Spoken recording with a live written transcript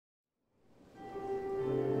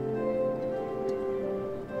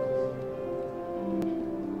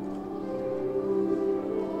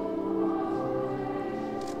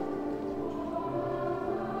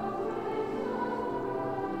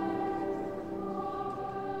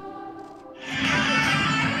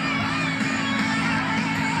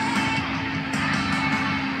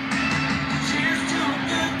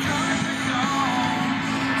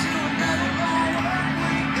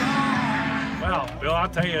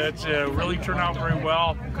tell you, it's really turned out very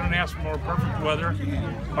well. Couldn't ask for more perfect weather.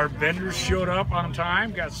 Our vendors showed up on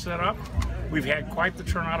time, got set up. We've had quite the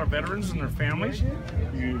turnout of veterans and their families.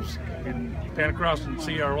 You can pan across and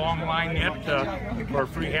see our long line yet for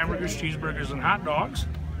free hamburgers, cheeseburgers, and hot dogs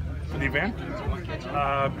for the event.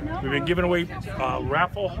 We've been giving away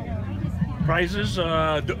raffle prizes,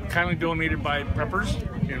 kindly donated by Preppers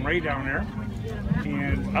and Ray down there.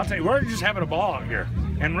 And I'll tell you, we're just having a ball out here.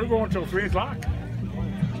 And we're going until 3 o'clock.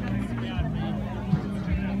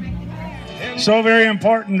 So very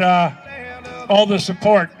important, all the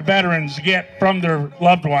support the veterans get from their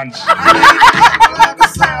loved ones. I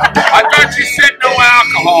thought you said no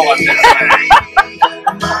alcohol on this thing.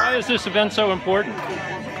 Why is this event so important?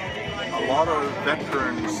 A lot of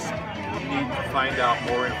veterans need to find out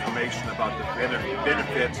more information about the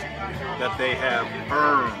benefits that they have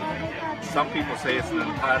earned. Some people say it's an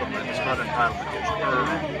entitlement. It's not an entitlement, it's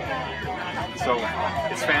earned. So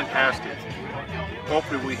it's fantastic.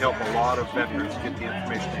 Hopefully we help a lot of veterans get the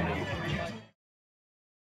information they need.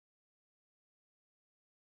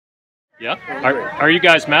 Yeah. Are you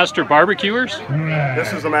guys master barbecuers?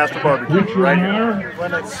 This is a master barbecue right here.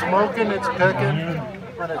 When it's smoking, it's cooking.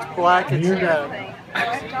 When it's black, it's done.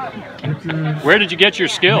 Where did you get your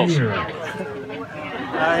skills?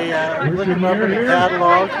 I looked them up in the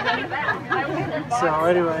catalog. So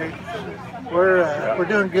anyway, we're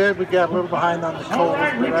doing good. We got a little behind on the coals,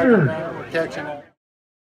 but right now we're catching up.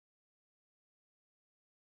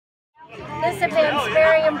 This event is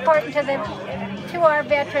very important to our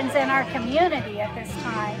veterans and our community at this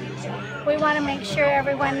time. We want to make sure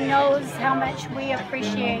everyone knows how much we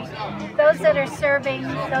appreciate those that are serving,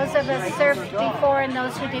 those of us served before, and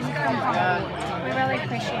those who didn't come home. We really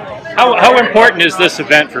appreciate it. How important is this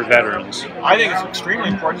event for veterans? I think it's extremely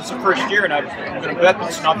important. It's the first year, and I'm going to bet that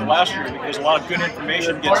it's not the last year because a lot of good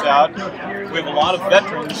information gets out. We have a lot of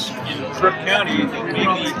veterans in Crook County that may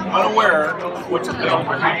be unaware of what's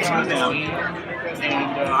available to them.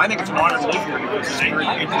 And I think it's an honor to live here because it's a very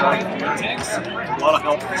patriotic community. A lot of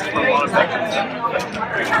help for a lot of veterans.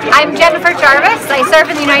 I'm Jennifer Jarvis. I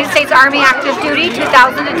served in the United States Army active duty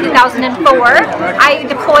 2000 to 2004. I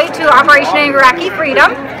deployed to Operation Iraqi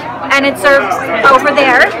Freedom, and it served over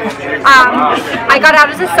there. I got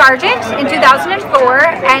out as a sergeant in 2004,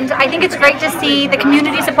 and I think it's great to see the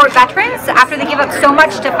community support veterans after they give up so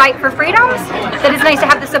much to fight for freedoms, that it's nice to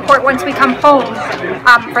have the support once we come home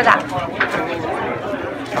for that.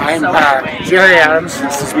 I'm Jerry Adams.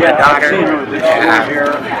 This is my daughter.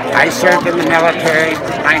 I served in the military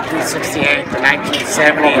from 1968 to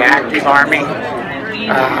 1970, active Army.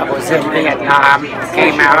 Was in Vietnam,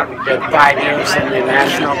 came out, did 5 years in the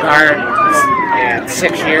National Guard and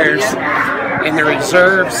 6 years in the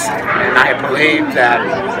reserves, and I believe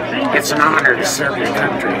that it's an honor to serve your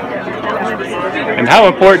country. And how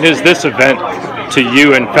important is this event to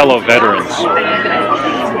you and fellow veterans?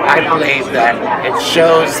 I believe that it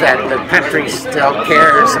shows that the country still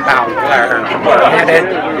cares about where we're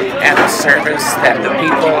headed and the service that the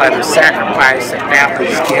people and the sacrifice that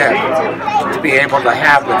families give to be able to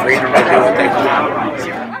have the freedom to do what they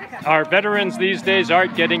want. Our veterans these days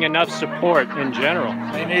aren't getting enough support in general.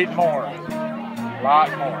 They need more, a lot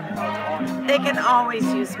more. They can always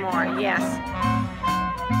use more, yes.